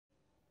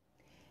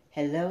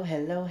Hello,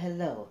 hello,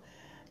 hello.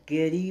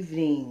 Good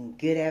evening,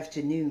 good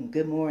afternoon,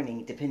 good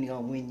morning, depending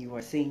on when you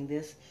are seeing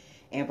this.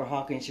 Amber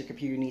Hawkins, your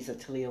computer needs of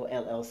Toledo,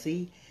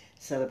 LLC,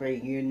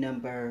 celebrating year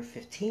number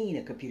 15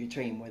 of computer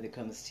training when it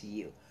comes to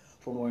you.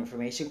 For more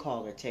information,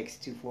 call or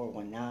text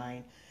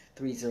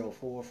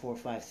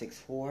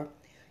 2419-304-4564.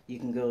 You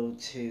can go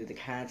to the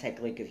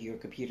contact link of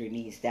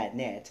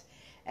yourcomputerneeds.net.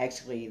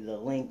 Actually, the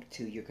link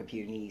to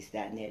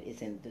yourcomputerneeds.net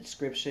is in the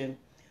description,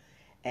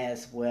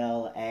 as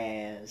well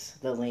as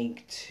the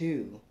link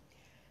to,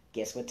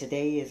 guess what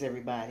today is,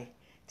 everybody?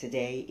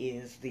 Today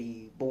is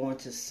the Born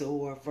to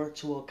Soar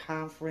Virtual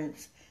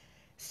Conference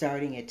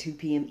starting at 2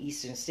 p.m.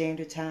 Eastern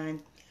Standard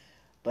Time,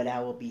 but I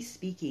will be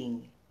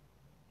speaking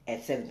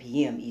at 7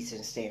 p.m.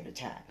 Eastern Standard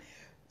Time.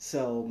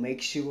 So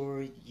make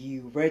sure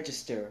you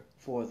register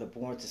for the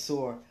Born to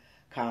Soar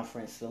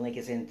Conference. The link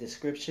is in the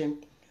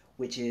description,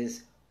 which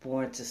is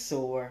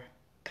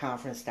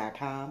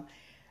borntosoarconference.com.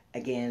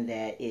 Again,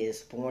 that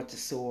is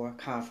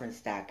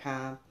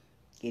borntosoarconference.com.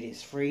 It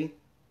is free,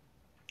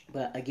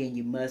 but again,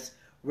 you must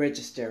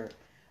register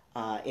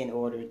in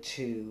order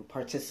to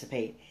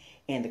participate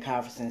in the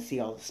conference and see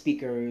all the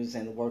speakers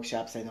and the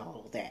workshops and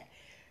all of that.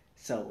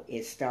 So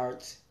it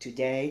starts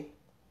today,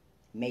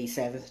 May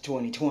 7th,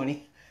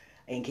 2020,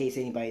 in case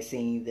anybody's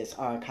seeing this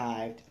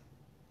archived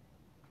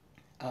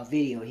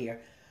video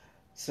here.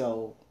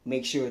 So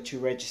make sure to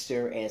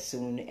register as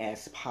soon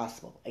as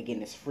possible.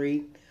 Again, it's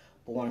free.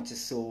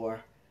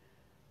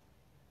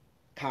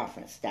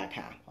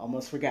 borntosoarconference.com.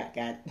 Almost forgot,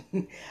 God.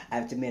 I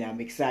have to admit,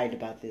 I'm excited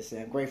about this,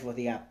 and I'm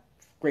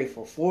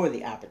grateful for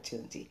the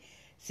opportunity.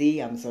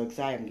 See, I'm so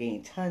excited. I'm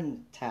getting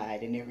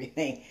tongue-tied and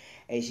everything,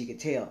 as you can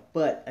tell.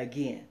 But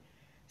again,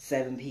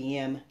 7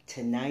 p.m.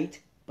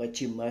 tonight,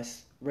 but you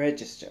must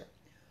register.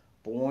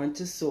 Born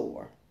to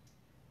Soar,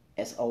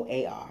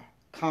 SOAR,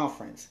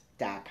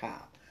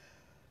 conference.com.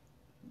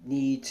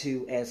 Need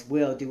to as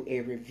well do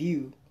a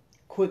review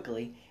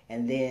quickly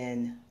and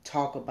then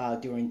talk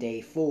about during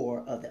day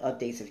 4 of the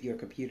updates of your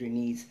computer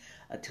needs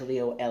of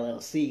Toledo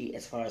LLC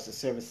as far as the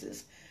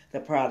services. The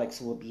products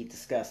will be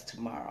discussed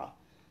tomorrow.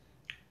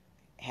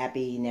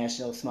 Happy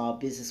National Small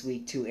Business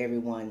Week to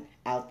everyone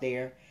out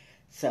there.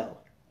 So,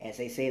 as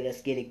they say,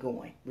 let's get it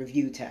going.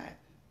 Review time.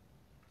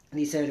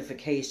 The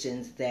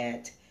certifications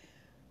that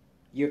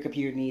your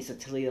computer needs of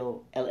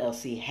Toledo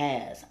LLC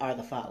has are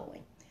the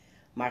following: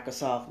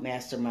 Microsoft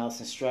Master Mouse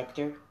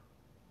Instructor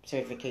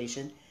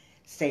certification,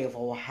 State of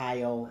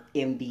Ohio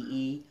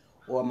MBE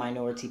or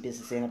Minority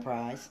Business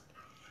Enterprise,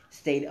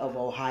 State of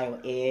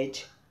Ohio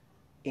EDGE,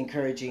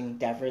 encouraging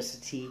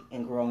diversity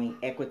and growing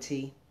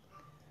equity,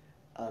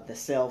 the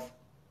self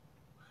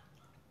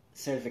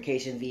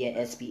certification via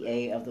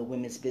SBA of the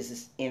Women's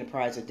Business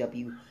Enterprise or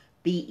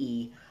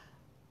WBE.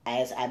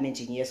 As I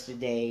mentioned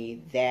yesterday,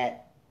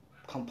 that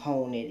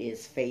component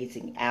is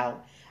phasing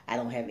out. I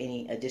don't have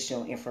any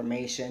additional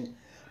information,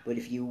 but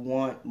if you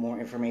want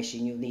more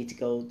information, you'll need to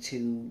go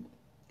to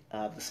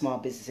the Small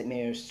Business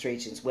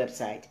Administration's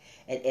website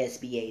at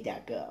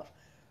sba.gov.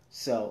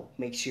 So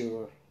make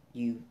sure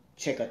you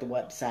check out the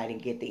website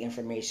and get the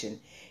information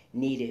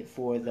needed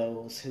for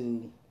those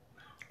who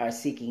are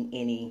seeking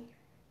any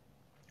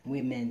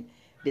women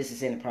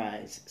business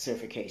enterprise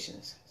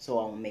certifications. So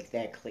I'll make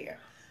that clear.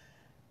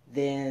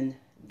 Then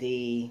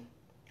the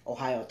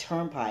Ohio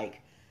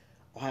Turnpike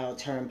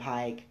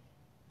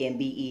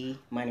MBE,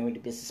 Minority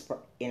Business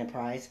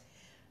Enterprise,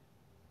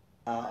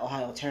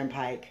 Ohio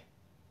Turnpike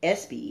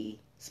SBE,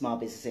 Small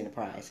Business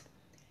Enterprise,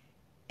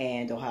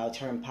 and Ohio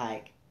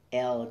Turnpike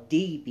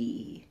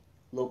LDBE,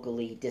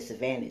 Locally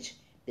Disadvantaged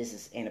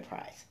Business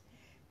Enterprise.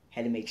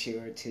 Had to make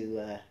sure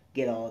to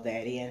get all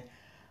that in.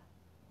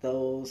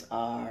 Those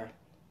are,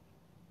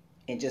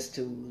 and just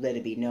to let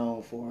it be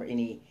known for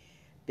any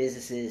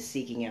businesses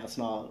seeking out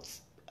small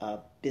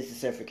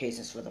business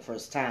certifications for the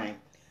first time,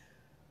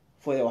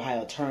 for the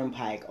Ohio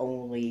Turnpike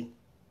only,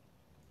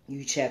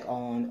 you check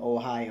on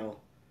Ohio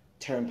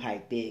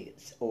Turnpike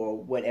bids or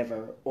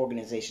whatever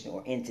organization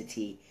or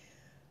entity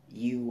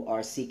you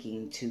are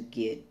seeking to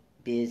get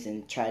bids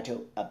and try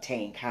to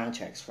obtain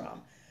contracts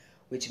from,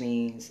 which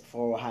means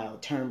for Ohio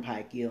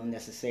Turnpike you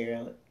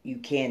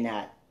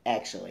cannot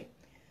actually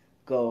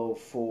go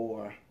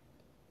for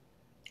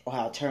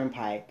Ohio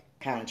Turnpike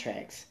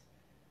contracts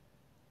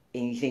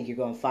and you think you're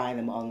going to find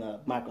them on the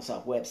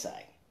Microsoft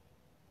website,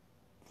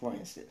 for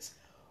instance,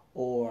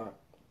 or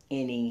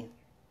any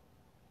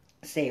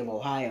State of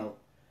Ohio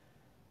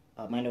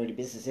Minority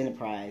Business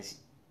Enterprise,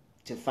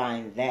 to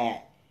find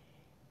that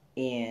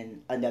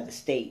in another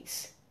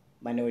state's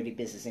Minority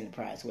Business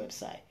Enterprise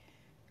website.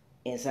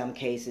 In some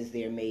cases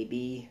there may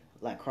be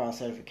like cross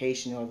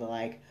certification or the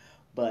like,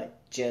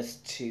 but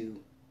just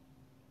to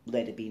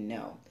let it be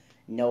known.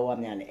 No,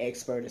 I'm not an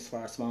expert as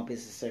far as small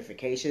business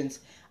certifications.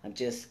 I'm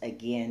just,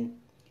 again,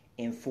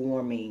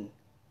 informing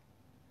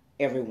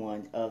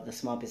everyone of the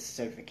small business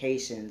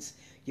certifications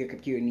your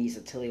computer needs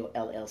of Toledo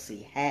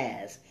LLC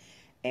has,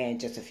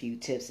 and just a few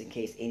tips in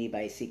case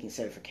anybody's seeking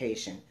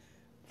certification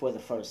for the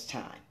first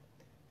time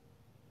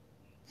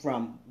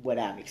from what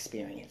I've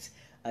experienced.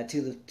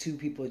 To the two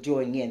people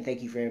joining in,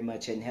 thank you very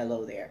much and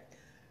hello there.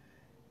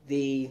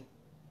 The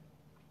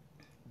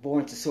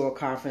Born to Soar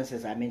Conference,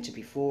 as I mentioned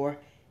before,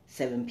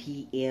 7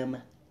 p.m.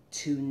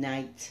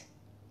 tonight,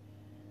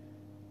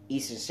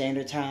 Eastern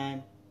Standard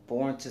Time,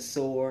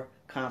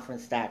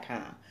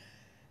 borntosoarconference.com.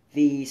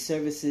 The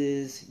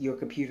services your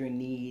computer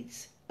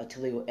needs,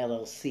 Toledo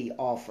LLC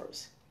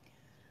offers.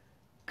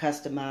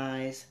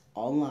 Customized,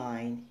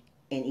 online,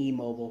 and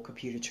e-mobile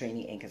computer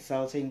training and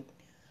consulting.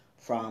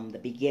 From the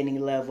beginning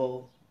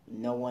level,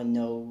 no one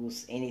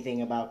knows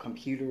anything about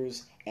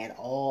computers at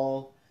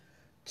all,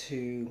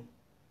 to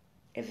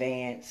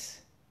advanced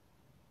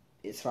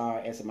as far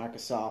as the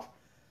Microsoft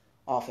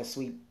Office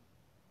Suite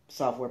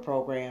software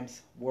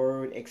programs,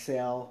 Word,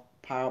 Excel,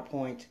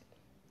 PowerPoint,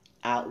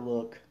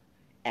 Outlook,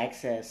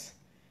 Access,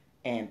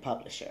 and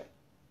Publisher.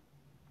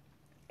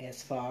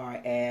 As far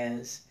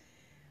as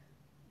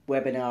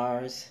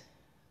webinars,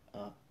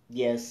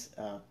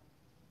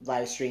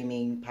 live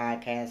streaming,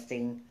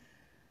 podcasting,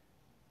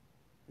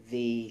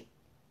 the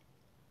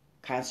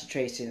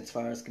concentration as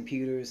far as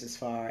computers, as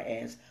far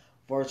as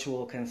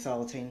virtual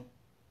consulting,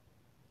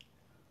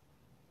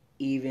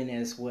 even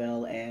as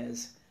well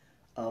as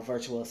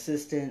virtual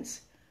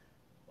assistants,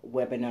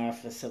 webinar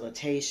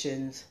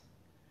facilitations.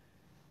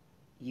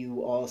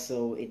 You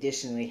also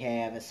additionally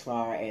have, as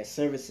far as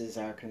services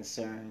are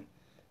concerned,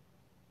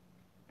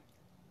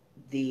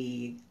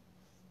 the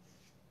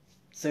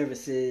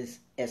services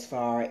as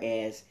far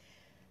as,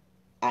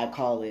 I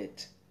call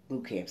it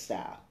boot camp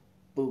style.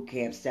 Boot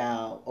camp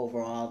style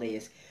overall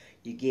is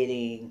you're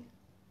getting,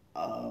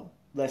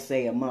 let's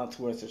say, a month's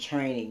worth of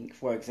training,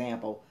 for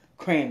example,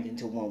 crammed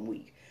into 1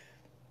 week.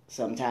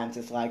 Sometimes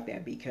it's like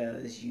that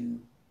because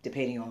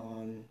depending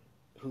on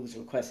who's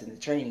requesting the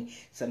training,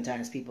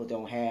 sometimes people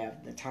don't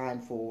have the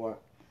time for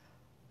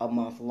a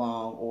month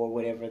long or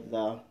whatever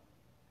the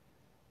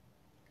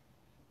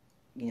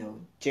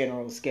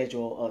general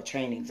schedule of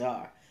trainings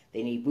are.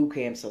 They need boot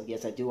camp, so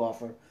yes, I do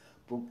offer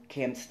boot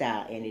camp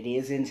style, and it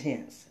is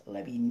intense.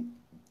 Let me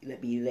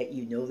let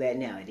you know that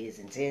now. It is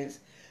intense,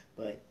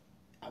 but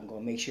I'm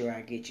going to make sure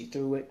I get you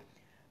through it.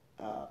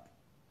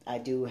 I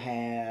do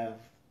have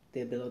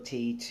the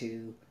ability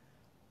to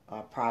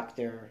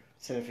proctor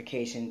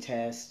certification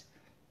test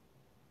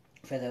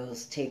for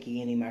those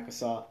taking any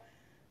Microsoft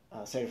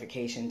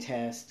certification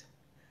test.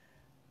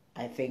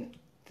 I think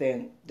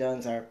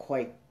DUNS are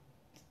quite,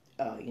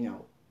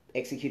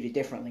 executed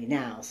differently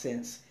now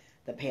since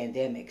the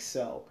pandemic,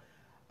 so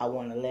I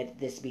want to let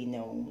this be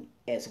known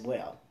as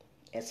well.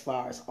 As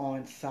far as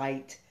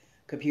on-site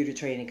computer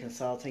training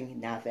consulting,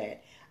 not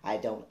that I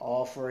don't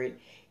offer it,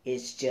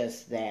 it's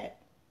just that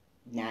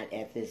not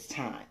at this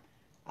time.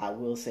 I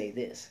will say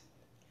this.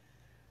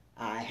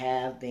 I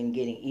have been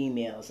getting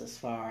emails as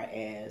far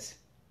as,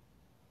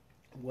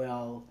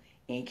 well,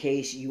 in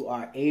case you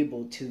are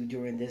able to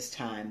during this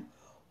time,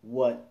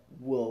 what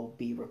will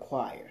be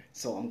required?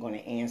 So I'm going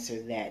to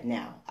answer that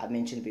now. I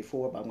mentioned it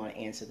before, but I'm going to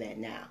answer that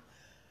now.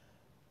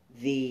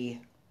 The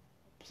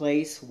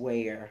place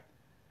where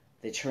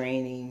the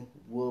training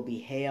will be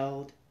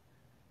held,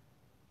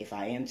 if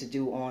I am to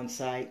do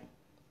on-site,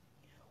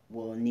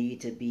 will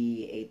need to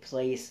be a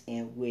place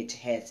in which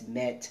has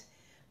met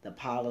the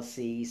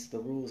policies, the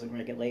rules and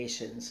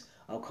regulations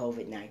of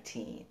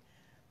COVID-19.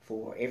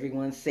 For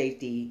everyone's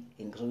safety,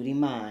 including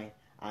mine,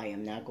 I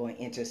am not going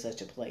to enter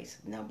such a place,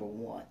 number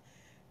one.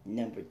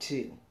 Number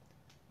two,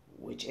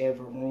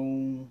 whichever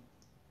room,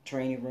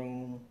 training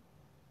room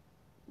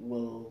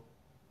will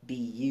be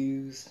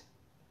used,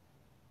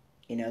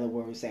 in other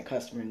words, that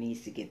customer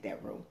needs to get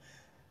that room.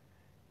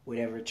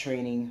 Whatever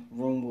training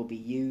room will be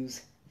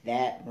used,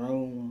 that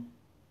room,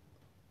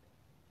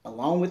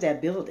 along with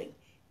that building,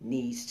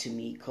 needs to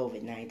meet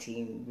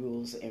COVID-19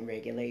 rules and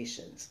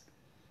regulations.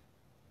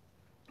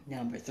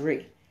 Number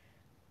three,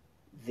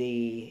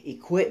 the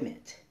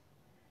equipment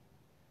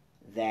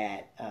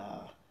that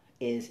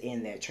is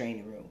in that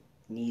training room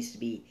needs to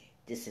be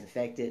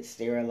disinfected,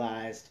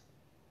 sterilized,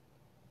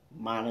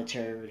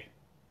 monitored,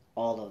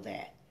 all of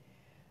that.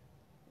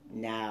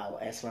 Now,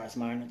 as far as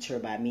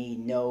monitored by me,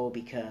 no,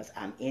 because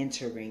I'm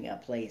entering a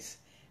place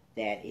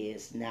that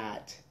is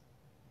not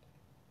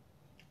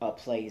a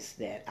place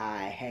that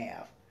I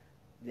have.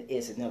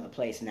 It's another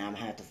place. Now I'm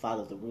going to have to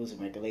follow the rules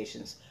and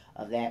regulations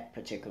of that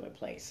particular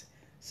place.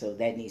 So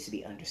that needs to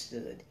be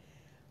understood.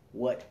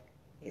 What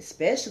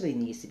especially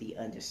needs to be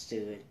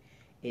understood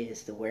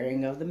is the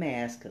wearing of the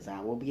mask, because I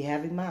will be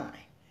having mine,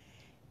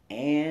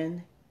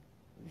 and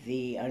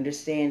the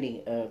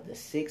understanding of the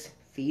 6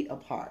 feet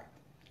apart.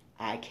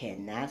 I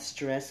cannot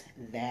stress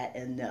that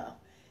enough.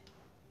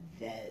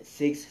 That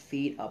 6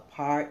 feet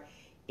apart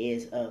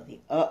is of the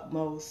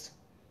utmost.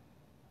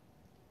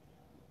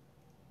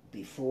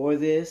 Before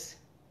this,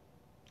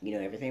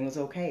 everything was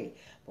okay.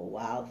 But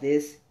while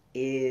this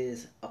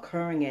is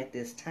occurring at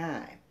this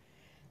time,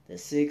 the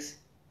 6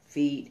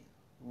 feet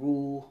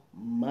rule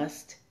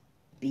must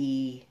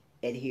be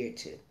adhered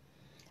to.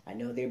 I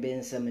know there have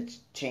been some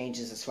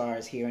changes as far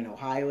as here in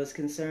Ohio is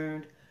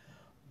concerned,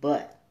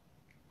 but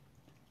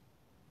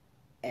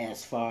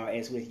As far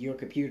as with Your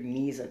Computer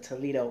Needs of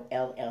Toledo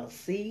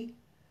LLC,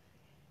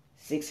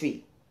 6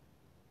 feet.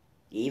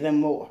 Even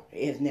more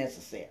if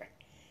necessary.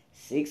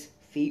 6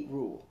 feet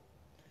rule.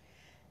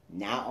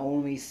 Not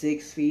only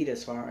 6 feet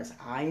as far as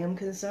I am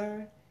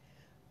concerned,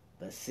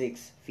 but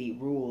 6 feet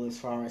rule as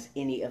far as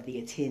any of the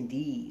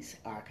attendees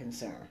are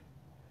concerned.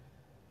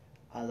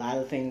 A lot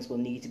of things will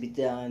need to be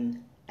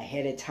done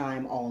ahead of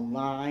time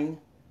online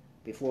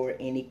before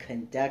any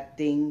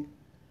conducting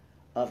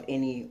of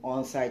any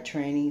on-site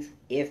trainings,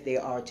 if they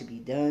are to be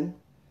done.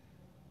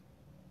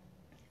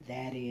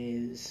 That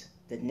is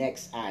the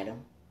next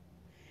item.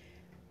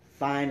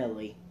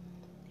 Finally,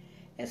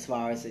 as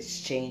far as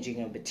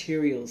exchanging of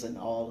materials and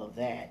all of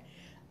that,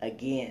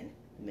 again,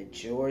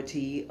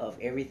 majority of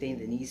everything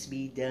that needs to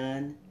be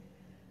done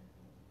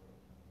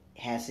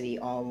has to be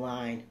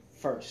online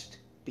first,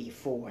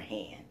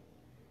 beforehand.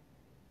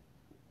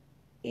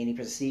 Any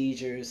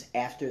procedures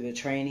after the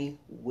training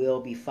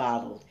will be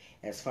followed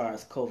as far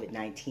as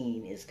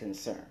COVID-19 is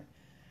concerned.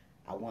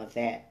 I want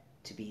that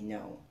to be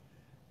known.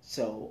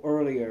 So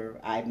earlier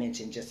I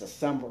mentioned just a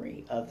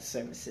summary of the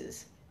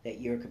services that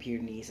Your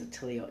Computer Needs of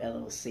Toledo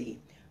LLC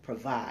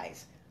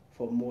provides.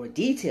 For more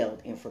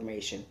detailed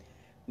information,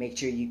 make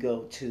sure you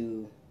go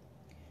to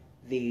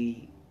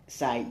the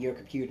site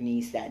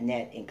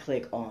yourcomputerneeds.net and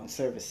click on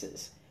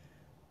services.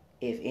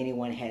 If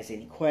anyone has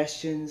any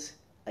questions,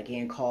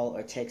 again, call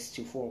or text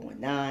to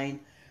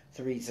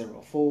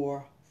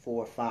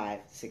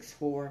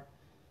 419-304-4564.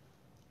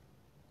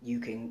 You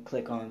can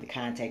click on the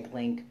contact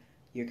link,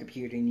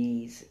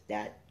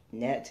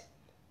 yourcomputerneeds.net.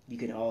 You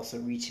can also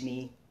reach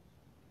me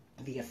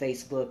via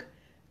Facebook,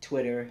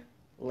 Twitter,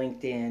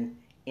 LinkedIn,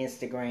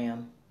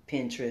 Instagram,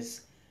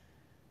 Pinterest.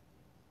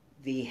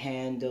 The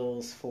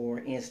handles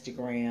for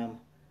Instagram,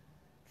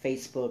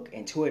 Facebook,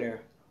 and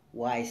Twitter,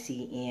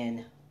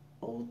 YCNOTLLC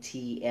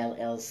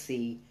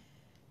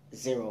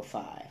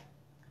 05.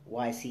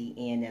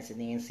 YCN as in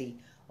Nancy,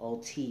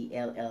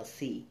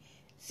 OTLLC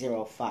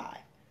 05.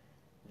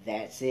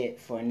 That's it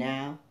for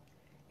now.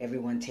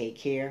 Everyone take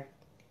care.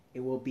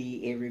 It will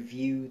be a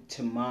review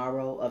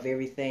tomorrow of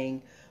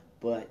everything,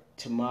 but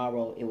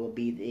tomorrow it will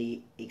be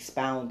the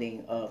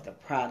expounding of the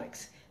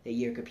products that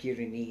Your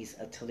Computer Needs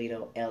of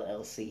Toledo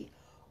LLC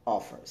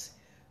offers.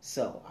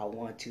 So I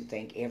want to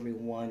thank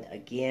everyone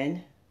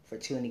again for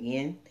tuning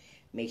in.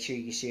 Make sure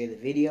you share the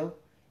video.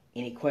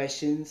 Any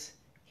questions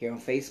here on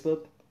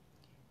Facebook,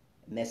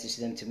 message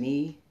them to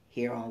me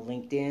here on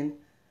LinkedIn.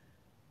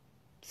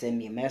 Send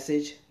me a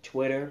message,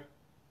 Twitter,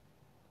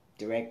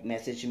 direct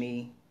message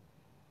me,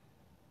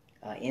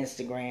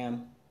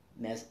 Instagram,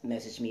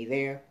 message me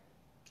there,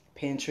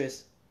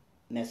 Pinterest,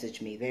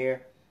 message me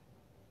there.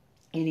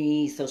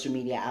 Any social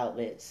media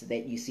outlets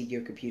that you see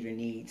Your Computer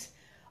Needs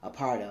a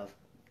part of,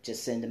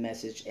 just send a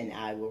message and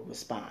I will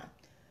respond.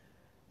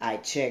 I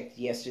checked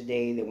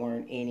yesterday, there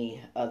weren't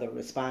any other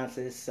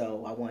responses,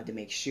 so I wanted to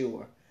make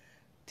sure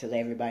to let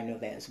everybody know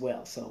that as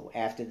well. So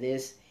after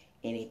this,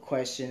 any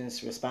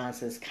questions,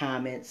 responses,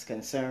 comments,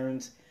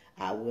 concerns,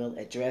 I will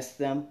address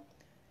them.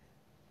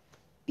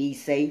 Be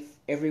safe,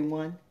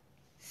 everyone.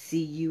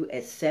 See you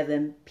at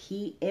 7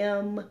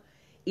 p.m.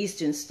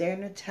 Eastern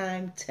Standard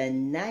Time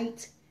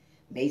tonight,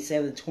 May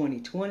 7,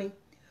 2020,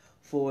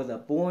 for the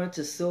Born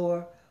to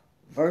Soar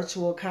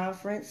Virtual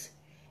Conference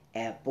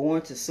at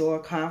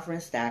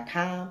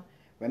borntosoarconference.com.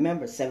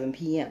 Remember, 7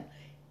 p.m.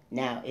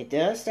 Now, it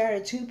does start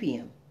at 2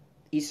 p.m.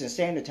 Eastern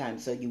Standard Time,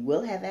 so you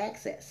will have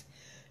access.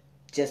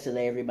 Just to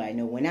let everybody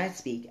know, when I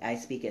speak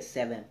at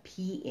 7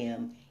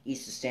 p.m.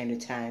 Eastern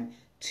Standard Time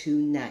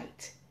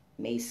tonight,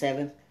 May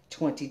 7th,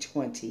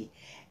 2020,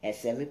 at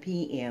 7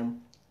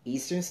 p.m.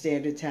 Eastern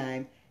Standard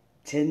Time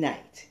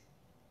tonight,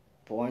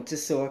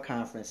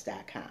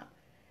 borntosoarconference.com.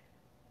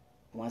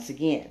 Once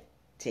again,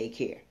 take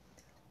care.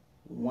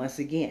 Once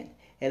again,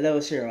 hello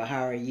Cheryl,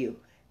 how are you?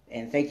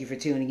 And thank you for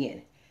tuning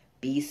in.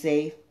 Be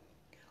safe.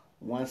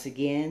 Once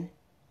again,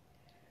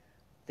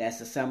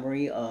 that's a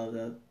summary of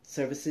the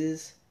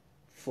services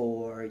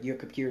for Your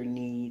Computer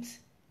Needs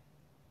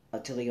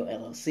of Toledo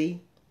LLC.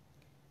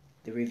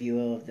 The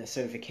review of the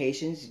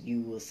certifications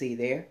you will see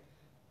there.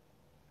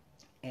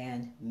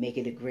 And make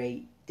it a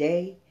great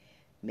day.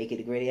 Make it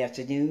a great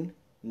afternoon.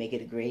 Make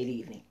it a great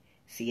evening.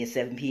 See you at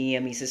 7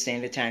 p.m. Eastern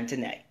Standard Time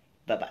tonight.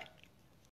 Bye-bye.